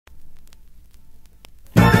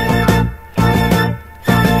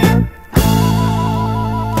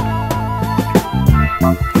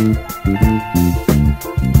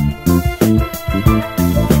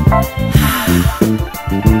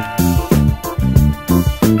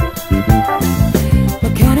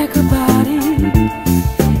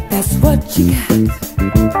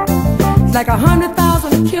like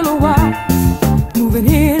 100,000 kilowatts moving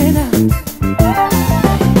in and out.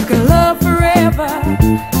 You can love forever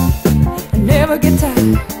and never get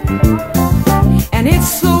tired, and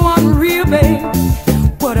it's so unreal, babe,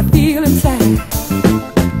 what I feel inside.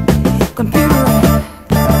 Computerized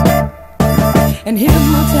and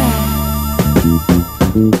hypnotized.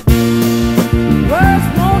 Words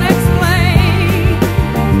won't explain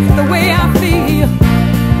the way I feel,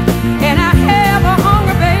 and I have a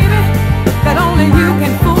hunger, baby, that only you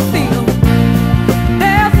can fulfill.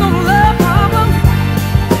 There's no love problem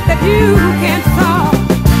that you can't solve,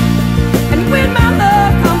 and when my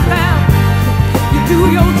love comes down, you do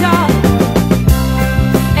your job,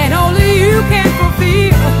 and only you can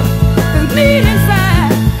fulfill the need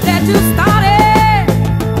inside that you started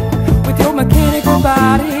with your mechanical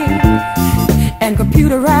body and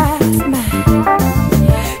computerized mind.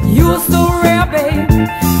 You're so rare, babe,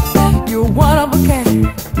 you're one of a kind.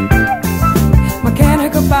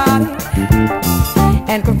 Mechanical body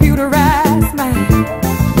and computerized mind.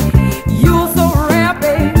 You're so rare,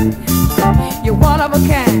 babe, you're one of a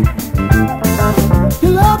kind.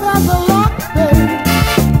 Your love has a lock, babe,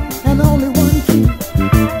 and only one key,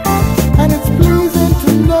 and it's pleasing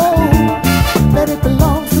to know that it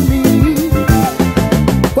belongs to me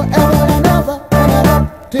forever and ever and ever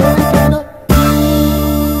till the end of.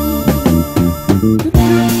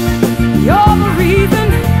 You're the reason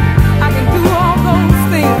I can do all those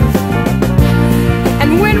things, and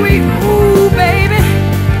when we move, baby,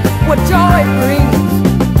 what joy it brings.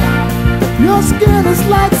 Your skin is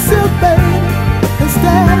like silk, babe,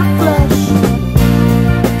 instead of